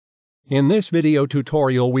In this video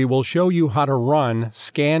tutorial, we will show you how to run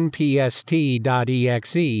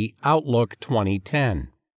Scanpst.exe Outlook 2010.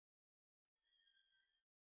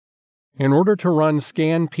 In order to run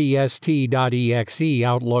Scanpst.exe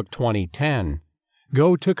Outlook 2010,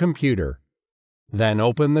 go to Computer, then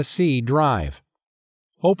open the C drive.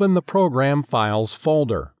 Open the Program Files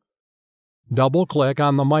folder. Double-click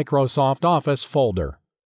on the Microsoft Office folder.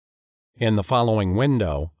 In the following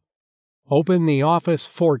window, open the Office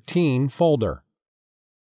 14 folder.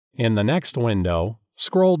 In the next window,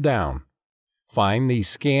 scroll down, find the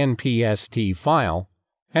Scanpst file,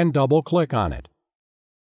 and double-click on it.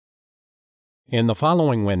 In the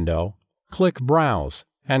following window, click Browse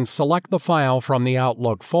and select the file from the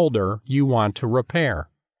Outlook folder you want to repair.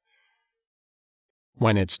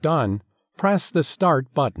 When it's done, press the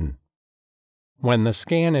Start button. When the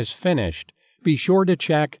scan is finished, be sure to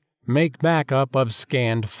check Make Backup of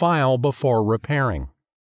Scanned File before repairing,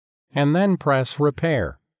 and then press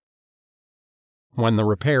Repair. When the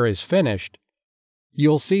repair is finished,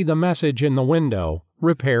 you'll see the message in the window,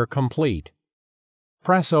 Repair Complete.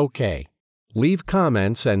 Press OK. Leave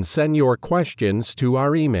comments and send your questions to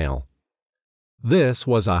our email. This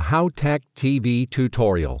was a Howtech TV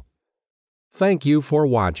tutorial. Thank you for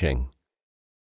watching.